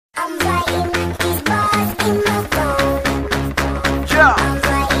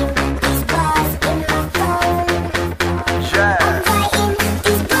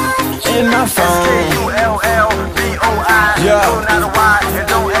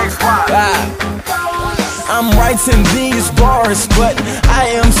writing these bars, but I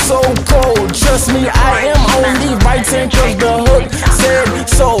am so cold. Trust me, I am only writing cause the hook said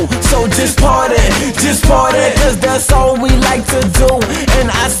so. So just party, cause that's all we like to do. And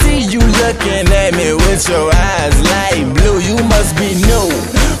I see you looking at me with your eyes like blue. You must be new.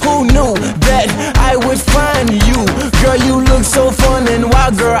 Who knew that I would find you? Girl, you look so fun and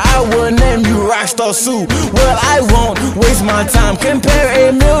wild, girl, I will name you Rockstar Sue. Well, I won't waste my time. Compare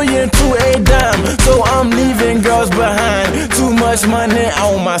a million to a dime. So I'm leaving girls behind. Too much money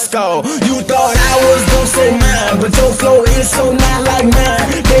on my skull. You thought I was gonna say mine, but your flow is so not like mine.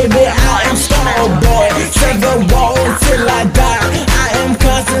 Baby, I am star boy. Set the wall till I die. I am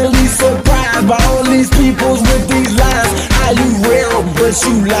constantly surprised by all these peoples with these lines. How you real, but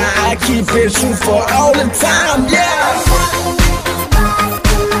you lie. I keep it true for all the time, yeah.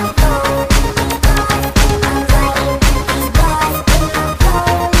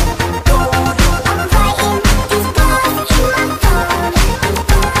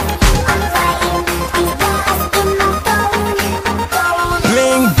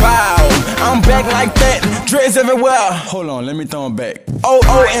 Back like that, dreads everywhere. Hold on, let me throw them back.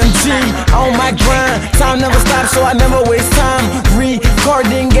 OMG, on my grind. Time never stops, so I never waste time.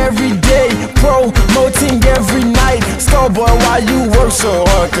 Recording every day, promoting every night. Starboy, why you work so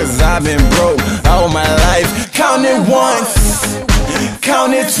hard? Cause I've been broke all my life. Count it once,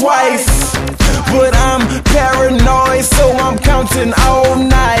 count it twice. But I'm paranoid, so I'm counting all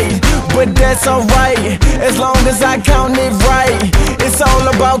night. But that's alright, as long as I count it right. It's all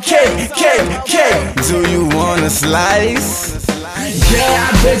about cake, cake, cake. Do you want a slice? Yeah,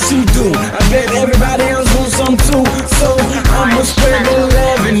 I bet you do. I bet everybody else wants some too. So I'ma spread the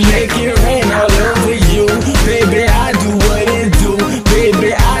love and make it rain all over you. Baby, I do what it do.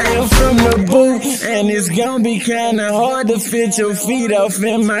 Baby, I am from the booth. And it's gonna be kinda hard to fit your feet off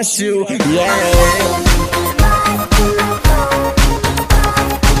in my shoe. Yeah.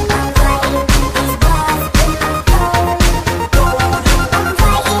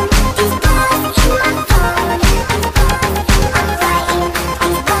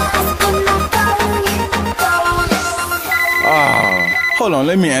 Hold on,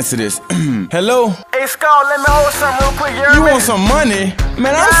 let me answer this. Hello? Hey, Skull, let me hold something real quick. You want some money?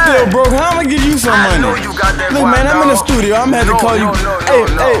 Man, I'm still broke. How am I give you some money? I know you got that. Look, man, I'm in the studio. I'm gonna have to call you. Hey,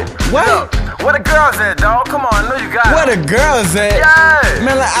 what? Look, where the girls at, dog? Come on, I know you got it. Where the girls at? Yeah.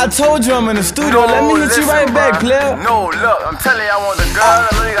 Man, like I told you, I'm in the studio. Let me hit you right back, player. No, look, I'm telling you, I want the girls.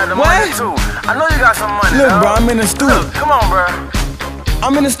 I know you got the money too. I know you got some money. Look, dog. bro, I'm in the studio. Look, come on, bro.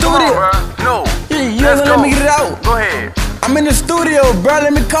 I'm in the studio. Come on, bro. No. You ain't gonna let me get it out. Go ahead. I'm in the studio, bro.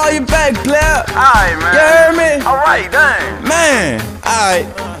 Let me call you back, player. Alright, man. You heard me? Alright, dang. Man, alright.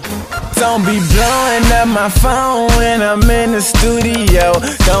 Don't be blowing up my phone when I'm in the studio.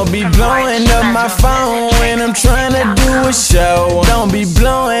 Don't be blowing up my phone when I'm trying to do a show. Don't be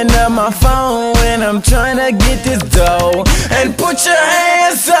blowing up my phone when I'm trying to get this dough. And put your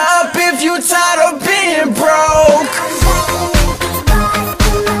hands up if you tired of being broke.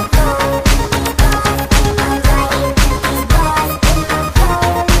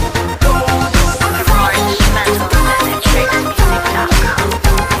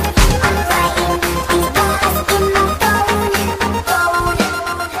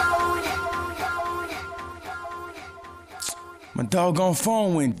 My doggone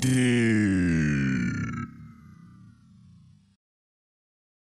phone went dead.